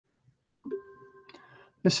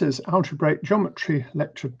This is Algebraic Geometry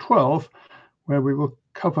Lecture 12, where we will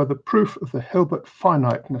cover the proof of the Hilbert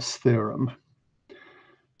finiteness theorem.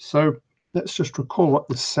 So let's just recall what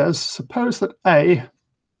this says. Suppose that A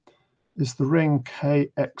is the ring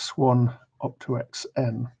Kx1 up to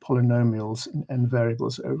xn, polynomials in n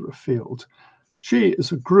variables over a field. G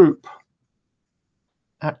is a group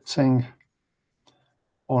acting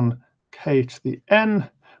on k to the n,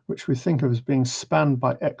 which we think of as being spanned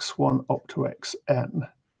by x1 up to xn.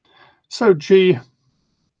 So G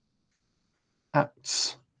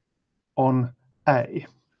acts on A,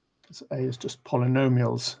 because A is just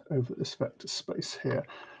polynomials over this vector space here.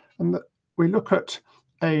 And we look at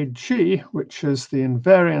AG, which is the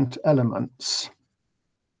invariant elements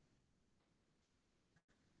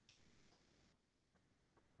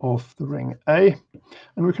of the ring A.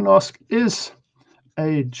 And we can ask, is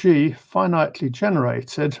AG finitely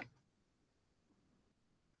generated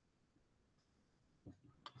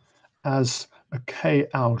as a K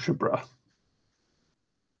algebra?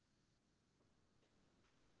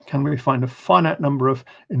 Can we find a finite number of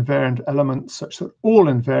invariant elements such that all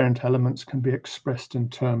invariant elements can be expressed in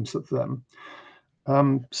terms of them?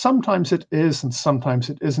 Sometimes it is and sometimes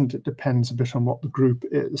it isn't. It depends a bit on what the group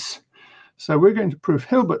is. So we're going to prove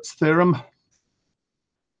Hilbert's theorem.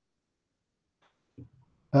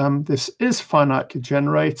 This is finitely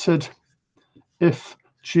generated if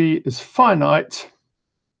G is finite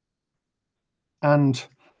and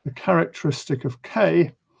the characteristic of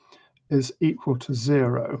K is equal to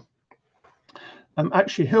 0.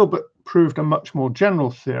 Actually, Hilbert proved a much more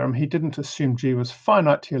general theorem. He didn't assume G was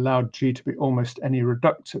finite. He allowed G to be almost any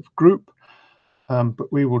reductive group,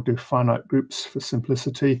 but we will do finite groups for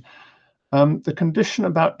simplicity. The condition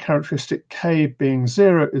about characteristic K being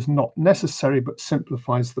 0 is not necessary, but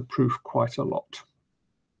simplifies the proof quite a lot.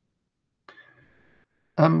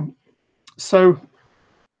 So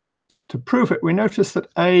to prove it, we notice that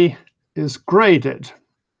A is graded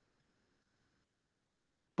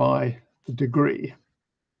by the degree.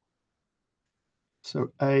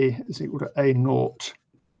 So A is equal to A0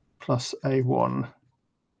 plus A1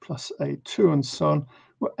 plus A2 and so on.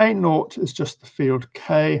 Well, A0 is just the field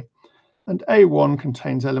K, and A1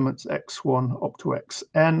 contains elements x1 up to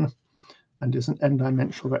xn and is an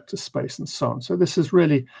n-dimensional vector space and so on. So this is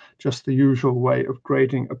really just the usual way of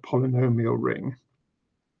grading a polynomial ring.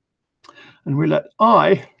 And we let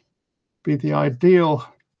I be the ideal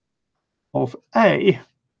of A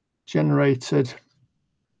generated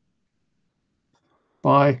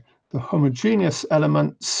by the homogeneous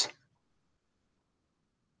elements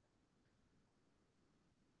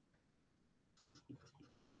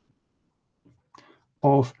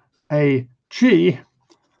of AG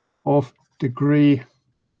of degree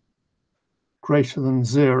greater than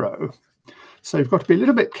 0. So you've got to be a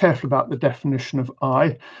little bit careful about the definition of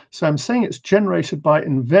I. So I'm saying it's generated by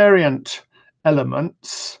invariant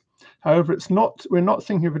elements. However, we're not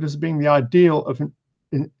thinking of it as being the ideal of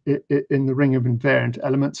in the ring of invariant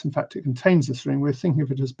elements. In fact, it contains this ring. We're thinking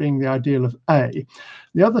of it as being the ideal of A.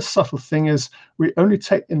 The other subtle thing is we only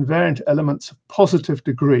take invariant elements of positive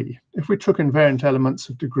degree. If we took invariant elements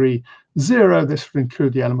of degree 0, this would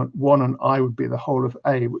include the element 1, and I would be the whole of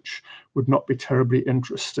A, which would not be terribly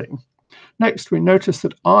interesting. Next, we notice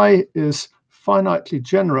that I is finitely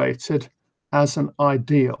generated as an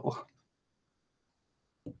ideal.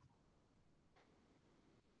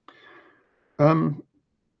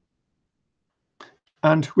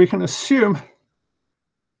 And we can assume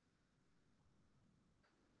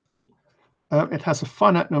it has a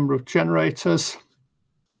finite number of generators.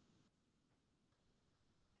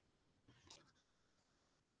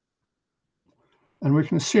 And we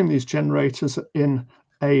can assume these generators are in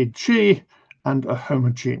AG and are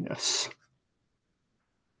homogeneous.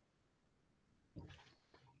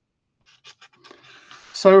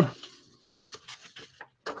 So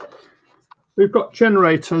we've got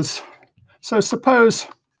generators. So suppose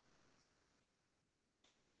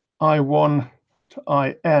I1 to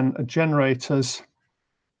IN are generators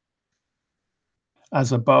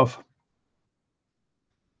as above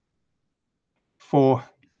for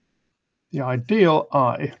the ideal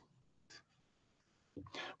I.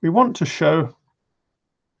 We want to show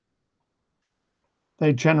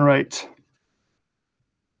they generate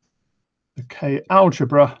the K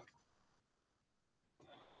algebra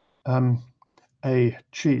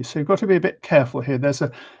AG. So you've got to be a bit careful here. There's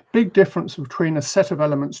a big difference between a set of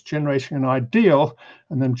elements generating an ideal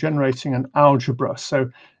and then generating an algebra. So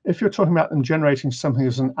if you're talking about them generating something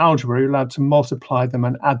as an algebra, you're allowed to multiply them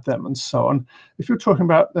and add them and so on. If you're talking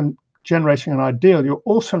about them generating an ideal, you're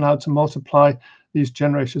also allowed to multiply these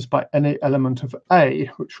generators by any element of A,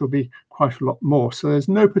 which will be quite a lot more. So there's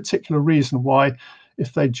no particular reason why,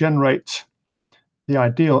 if they generate the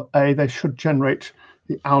ideal A, they should generate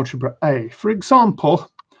the algebra A. For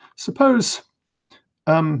example, suppose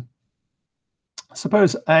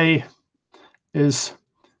A is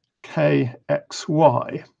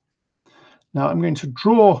kxy. Now I'm going to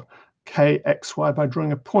draw kxy by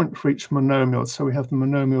drawing a point for each monomial. So we have the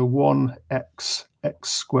monomial 1x, x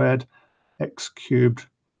squared, x cubed,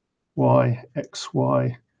 y,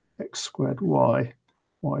 xy, x squared, y,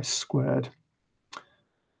 y squared,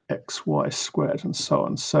 xy squared, and so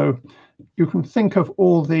on. So you can think of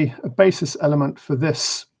all the basis element for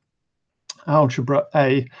this algebra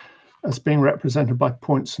A as being represented by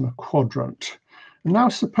points in a quadrant. And now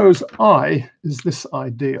suppose I is this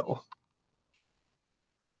ideal.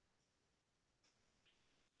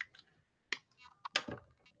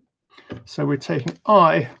 So we're taking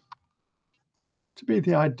I to be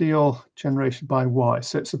the ideal generated by Y.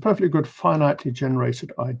 So it's a perfectly good finitely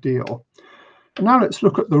generated ideal. And now let's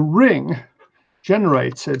look at the ring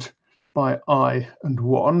generated by I and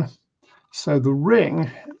 1. So the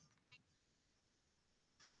ring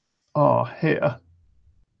R here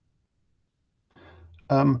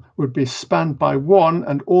would be spanned by 1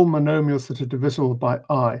 and all monomials that are divisible by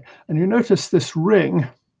I. And you notice this ring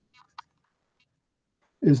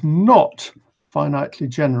is not finitely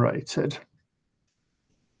generated.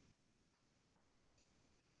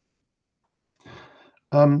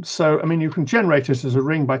 So, I mean, you can generate it as a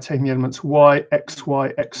ring by taking the elements y,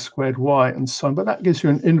 xy, x squared, y, and so on, but that gives you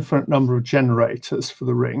an infinite number of generators for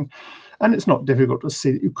the ring. And it's not difficult to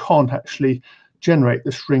see that you can't actually generate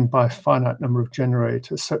this ring by a finite number of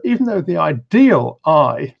generators. So even though the ideal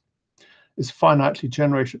I is finitely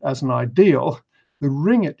generated as an ideal, the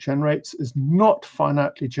ring it generates is not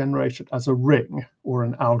finitely generated as a ring or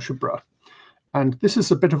an algebra. And this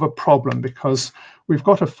is a bit of a problem because we've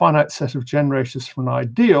got a finite set of generators for an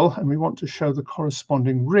ideal, and we want to show the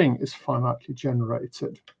corresponding ring is finitely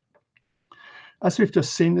generated. As we've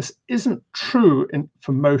just seen, this isn't true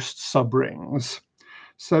for most subrings.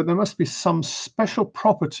 So there must be some special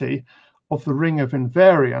property of the ring of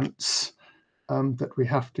invariants that we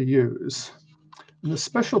have to use. And the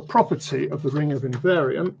special property of the ring of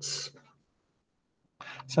invariants,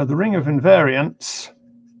 so the ring of invariants,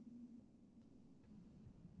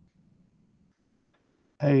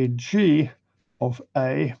 AG of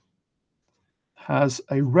A, has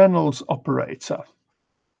a Reynolds operator.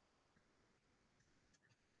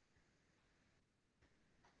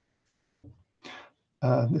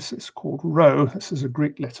 This is called rho. This is a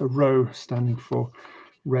Greek letter rho, standing for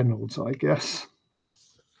Reynolds, I guess.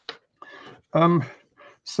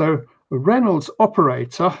 So the Reynolds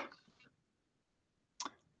operator,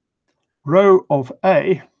 rho of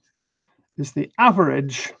A, is the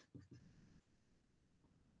average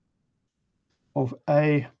of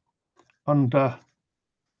A under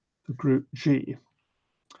the group G.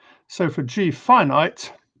 So for G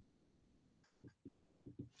finite,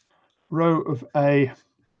 rho of A,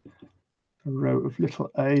 rho of little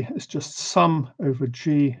a, is just sum over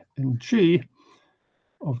G in G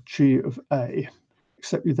of G of A,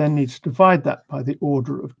 except you then need to divide that by the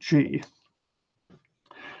order of G.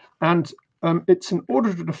 And it's in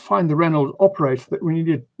order to define the Reynolds operator that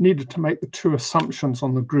we needed to make the two assumptions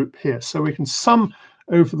on the group here. So we can sum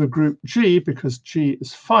over the group G because G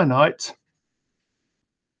is finite,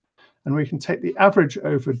 and we can take the average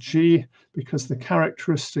over G because the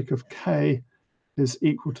characteristic of K is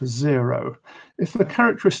equal to 0. If the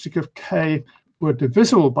characteristic of K were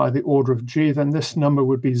divisible by the order of G, then this number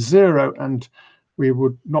would be 0, and we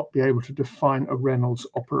would not be able to define a Reynolds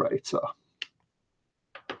operator.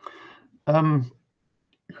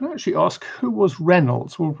 You can actually ask, who was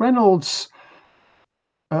Reynolds? Well, Reynolds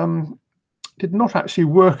did not actually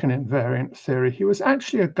work in invariant theory. He was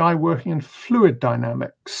actually a guy working in fluid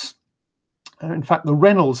dynamics. In fact, the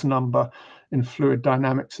Reynolds number in fluid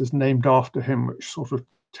dynamics is named after him, which sort of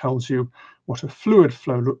tells you what a fluid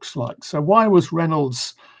flow looks like. So why was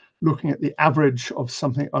Reynolds looking at the average of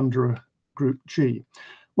something under a group G?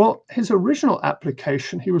 Well, his original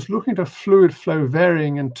application, he was looking at a fluid flow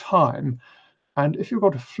varying in time. And if you've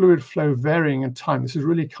got a fluid flow varying in time, this is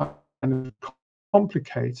really kind of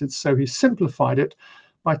complicated. So he simplified it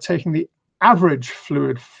by taking the average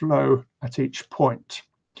fluid flow at each point.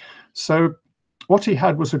 So what he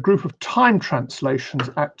had was a group of time translations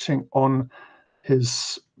acting on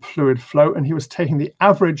his fluid flow, and he was taking the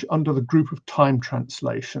average under the group of time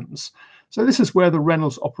translations. So this is where the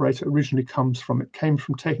Reynolds operator originally comes from. It came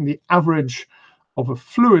from taking the average of a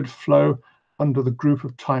fluid flow under the group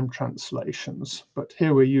of time translations. But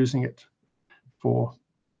here we're using it for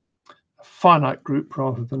a finite group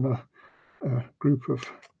rather than a group of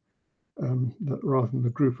rather than the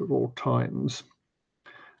group of all times.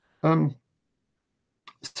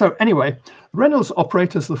 So anyway, Reynolds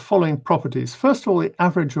operator has the following properties. First of all, the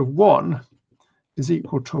average of 1 is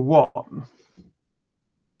equal to 1.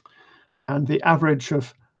 And the average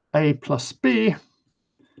of A plus B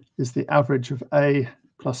is the average of A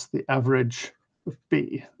plus the average of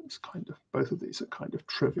B. It's kind of, both of these are kind of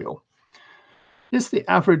trivial. Is the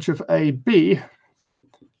average of AB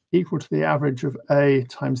equal to the average of A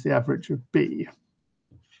times the average of B?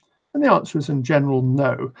 And the answer is in general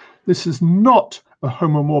no. This is not a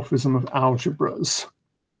homomorphism of algebras.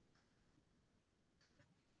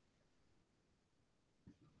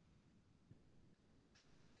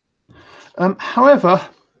 However,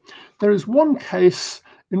 there is one case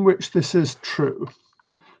in which this is true.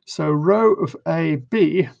 So rho of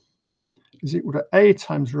AB is equal to A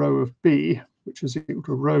times rho of B, which is equal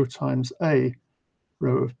to rho times A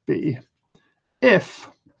rho of B, if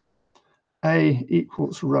A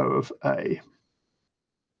equals rho of A.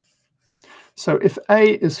 So if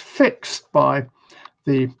A is fixed by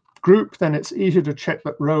the group, then it's easier to check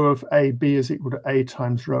that rho of AB is equal to A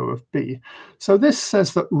times rho of B. So this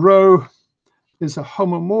says that rho is a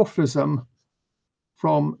homomorphism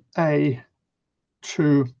from A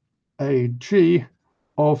to AG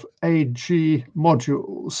of AG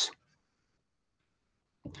modules.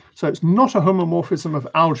 So it's not a homomorphism of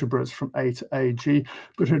algebras from A to AG,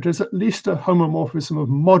 but it is at least a homomorphism of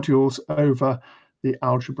modules over the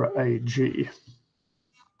algebra AG.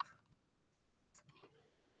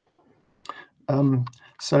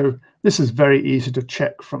 So this is very easy to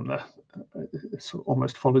check from the, it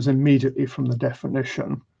almost follows immediately from the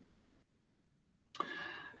definition.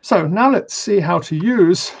 So now let's see how to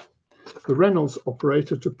use the Reynolds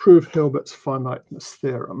operator to prove Hilbert's finiteness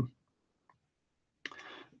theorem.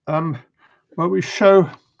 Well, we show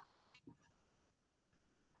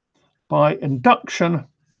by induction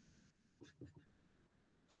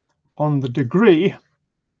on the degree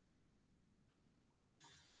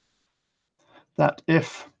that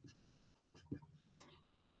if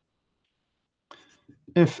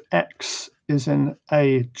X is in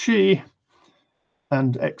AG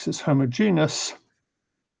and X is homogeneous,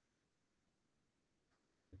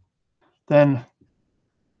 then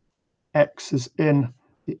X is in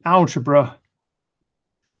the algebra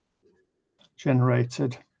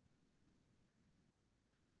generated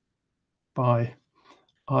by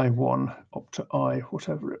I1 up to I,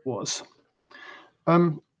 whatever it was.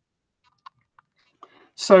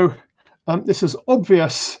 This is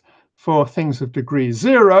obvious for things of degree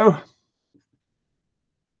 0.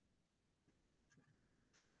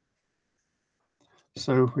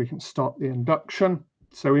 So we can start the induction.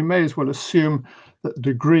 So we may as well assume that the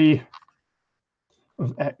degree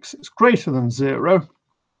of X is greater than 0.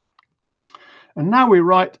 And now we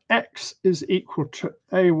write X is equal to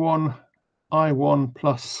A1 I1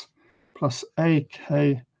 plus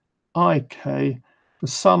AK IK for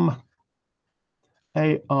some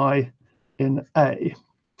AI in A.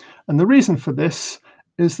 And the reason for this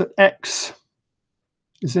is that X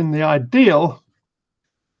is in the ideal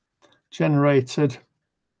generated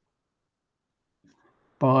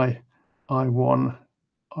by I1,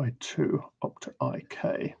 I2 up to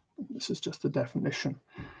IK. This is just a definition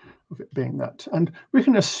of it being that. And we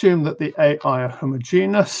can assume that the AI are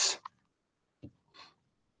homogeneous.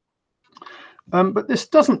 But this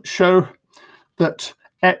doesn't show that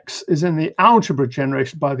X is in the algebra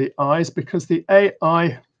generated by the I's, because the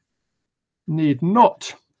AI need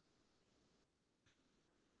not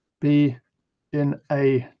be in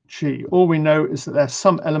AG. All we know is that there are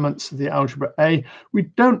some elements of the algebra A. We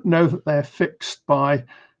don't know that they're fixed by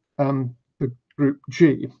the group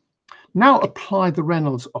G. Now apply the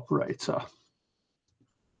Reynolds operator.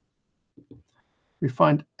 We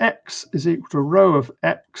find X is equal to rho of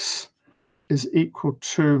X is equal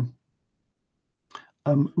to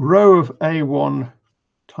rho of A1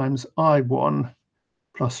 times I1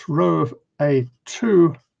 plus rho of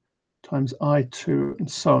A2 times I2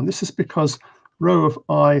 and so on. This is because rho of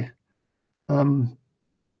IM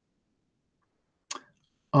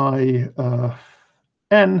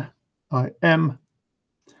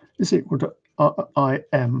is equal to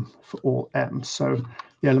IM for all M. So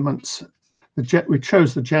the elements, we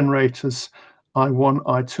chose the generators I1,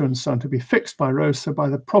 I2, and so on to be fixed by rho. So by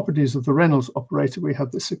the properties of the Reynolds operator, we have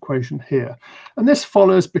this equation here. And this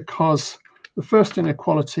follows because the first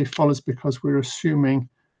inequality follows because we're assuming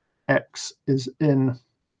X is in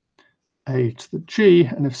A to the G.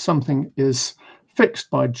 And if something is fixed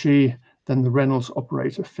by G, then the Reynolds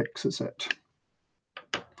operator fixes it.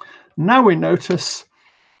 Now we notice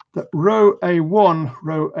that row A1,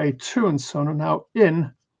 row A2, and so on are now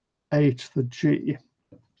in A to the G,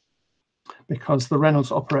 because the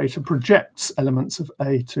Reynolds operator projects elements of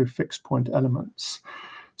A to fixed point elements.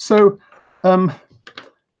 So,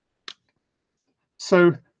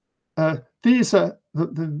 these are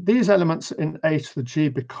these elements are in A to the G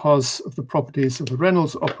because of the properties of the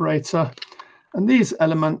Reynolds operator, and these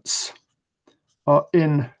elements are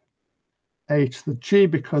in A to the G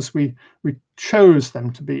because we chose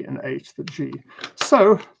them to be in A to the G.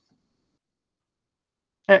 So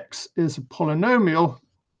X is a polynomial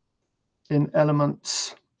in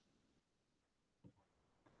elements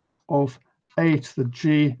of A to the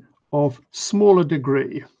G of smaller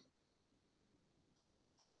degree.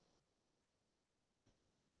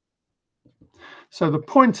 So the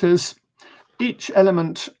point is, each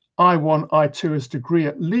element I1, I2 is degree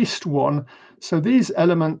at least 1. So these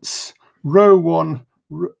elements, row 1,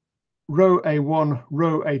 row A1,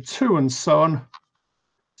 row A2, and so on.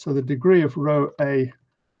 So the degree of row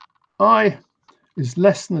AI is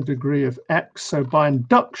less than the degree of X. So by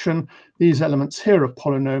induction, these elements here are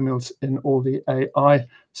polynomials in all the AI.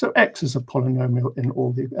 So X is a polynomial in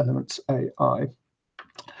all the elements AI.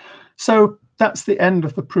 So that's the end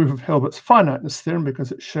of the proof of Hilbert's finiteness theorem,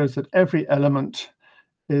 because it shows that every element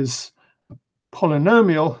is a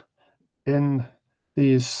polynomial in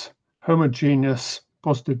these homogeneous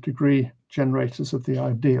positive degree generators of the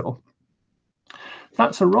ideal.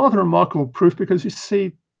 That's a rather remarkable proof, because you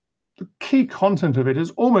see the key content of it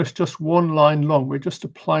is almost just one line long. We're just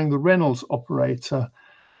applying the Reynolds operator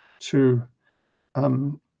to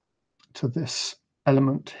this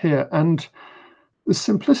element here. And the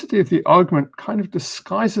simplicity of the argument kind of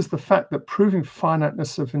disguises the fact that proving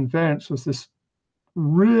finiteness of invariance was this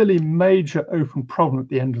really major open problem at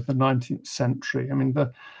the end of the 19th century. I mean,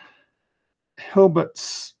 the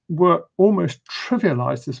Hilbert's work almost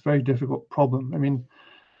trivialized this very difficult problem. I mean,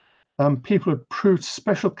 people had proved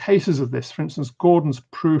special cases of this. For instance, Gordon's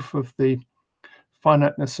proof of the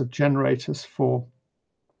finiteness of generators for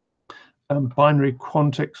binary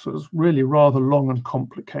quantics was really rather long and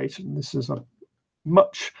complicated. And this is a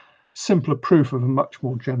much simpler proof of a much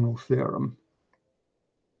more general theorem.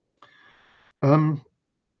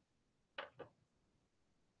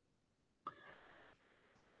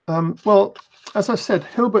 Well, as I said,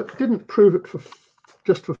 Hilbert didn't prove it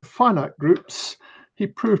just for finite groups. He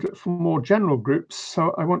proved it for more general groups.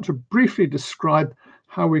 So I want to briefly describe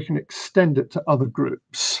how we can extend it to other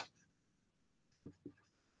groups.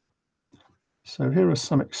 So here are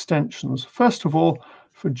some extensions. First of all,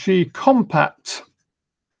 for G compact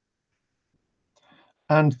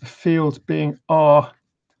and the field being R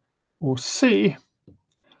or C,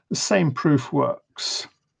 the same proof works.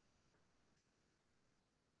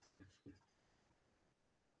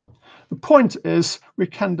 The point is, we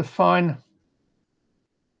can define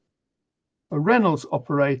a Reynolds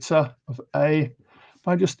operator of A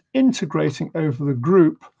by just integrating over the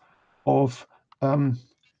group of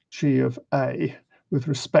G of A with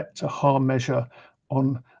respect to Haar measure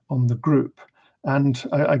on the group. And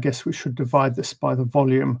I guess we should divide this by the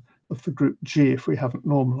volume of the group G if we haven't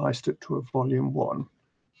normalized it to a volume 1.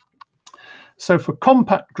 So for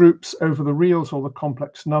compact groups over the reals or the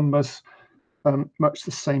complex numbers, much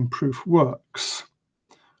the same proof works.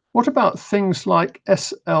 What about things like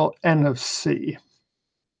SLN of C,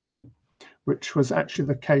 which was actually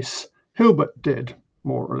the case Hilbert did,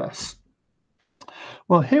 more or less?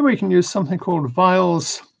 Well, here we can use something called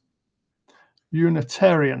Weil's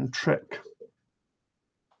Unitarian trick.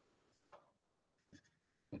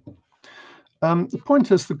 The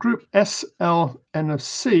point is, the group SLN of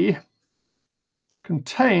C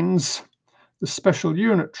contains the special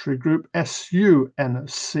unitary group SUN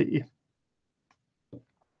of C.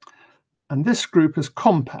 And this group is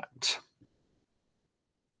compact.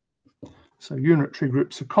 So unitary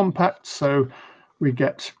groups are compact, so we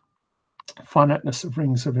get finiteness of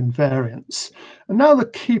rings of invariance. And now the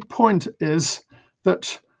key point is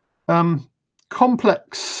that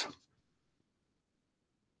complex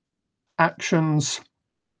actions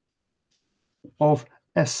of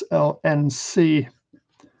SLNC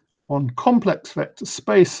on complex vector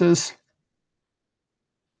spaces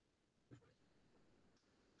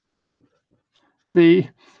V,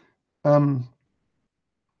 where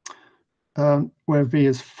V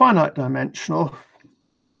is finite dimensional,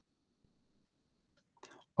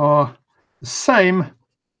 are the same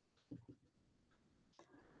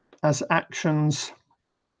as actions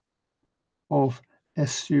of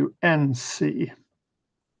SUNC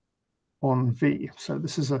on V. So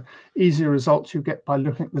this is an easy result you get by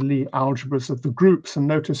looking at the Lie algebras of the groups and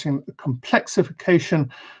noticing that the complexification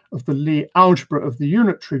of the Lie algebra of the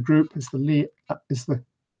unitary group is the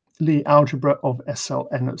Lie algebra of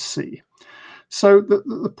SLN of C. So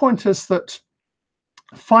the point is that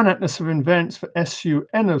finiteness of invariance for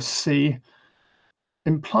SUN of C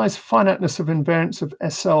implies finiteness of invariance of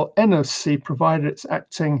SLN of C, provided it's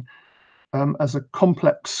acting as a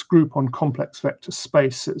complex group on complex vector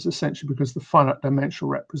spaces, essentially because the finite dimensional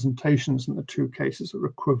representations in the two cases are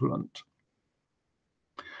equivalent.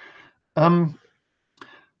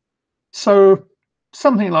 So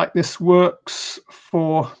something like this works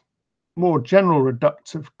for more general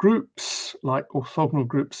reductive groups like orthogonal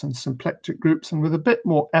groups and symplectic groups, and with a bit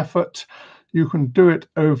more effort you can do it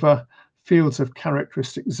over fields of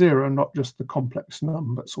characteristic zero, not just the complex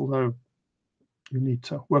numbers, although you need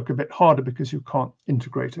to work a bit harder because you can't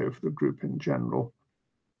integrate over the group in general.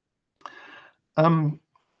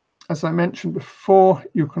 As I mentioned before,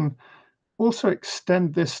 you can also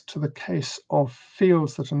extend this to the case of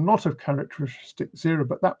fields that are not of characteristic zero,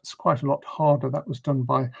 but that's quite a lot harder. That was done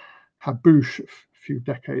by Haboush a few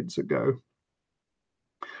decades ago.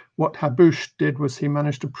 What Haboush did was he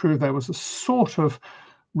managed to prove there was a sort of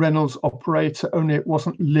Reynolds operator, only it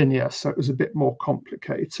wasn't linear, so it was a bit more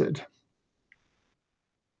complicated.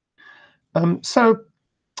 So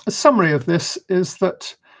a summary of this is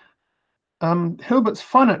that Hilbert's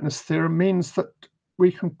finiteness theorem means that we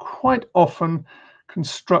can quite often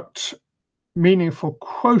construct meaningful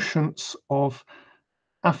quotients of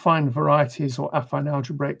affine varieties or affine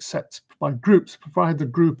algebraic sets by groups, provided the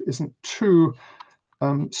group isn't too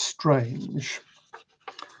strange.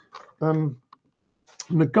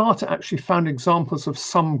 Nagata actually found examples of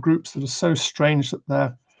some groups that are so strange that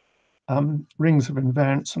their rings of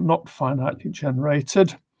invariance are not finitely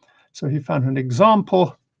generated. So he found an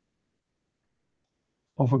example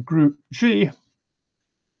of a group G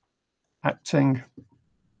acting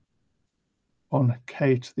on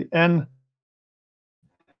k to the n,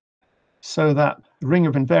 so that the ring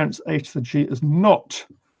of invariance A to the G is not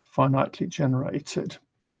finitely generated.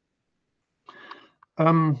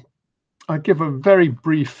 I give a very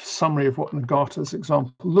brief summary of what Nagata's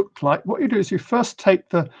example looked like. What you do is you first take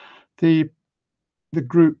the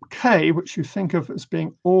group K, which you think of as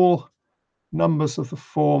being all numbers of the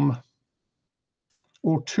form,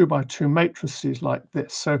 all 2 by 2 matrices like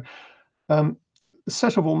this. So the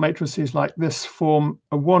set of all matrices like this form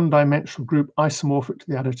a one-dimensional group isomorphic to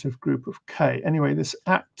the additive group of K. Anyway, this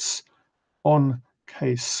acts on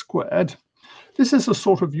K squared. This is a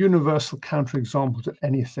sort of universal counterexample to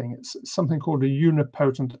anything. It's something called a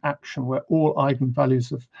unipotent action, where all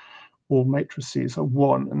eigenvalues of all matrices are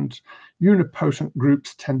 1, and unipotent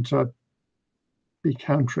groups tend to be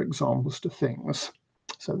counterexamples to things.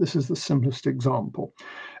 So this is the simplest example.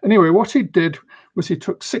 Anyway, what he did was he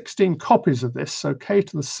took 16 copies of this, so k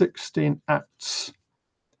to the 16 acts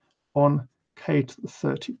on k to the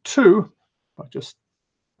 32 by just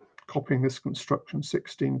copying this construction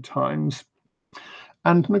 16 times.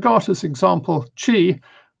 And Nagata's example G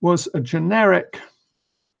was a generic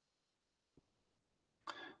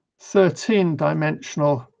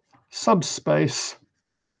 13-dimensional subspace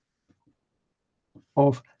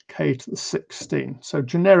of k to the 16. So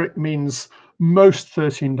generic means most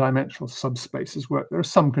 13-dimensional subspaces work. There are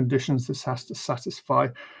some conditions this has to satisfy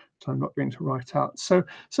that I'm not going to write out. So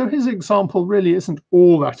his example really isn't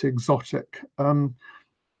all that exotic.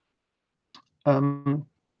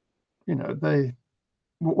 You know,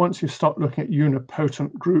 once you start looking at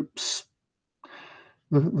unipotent groups,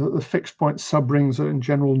 the fixed point subrings are in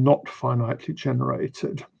general not finitely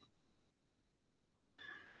generated.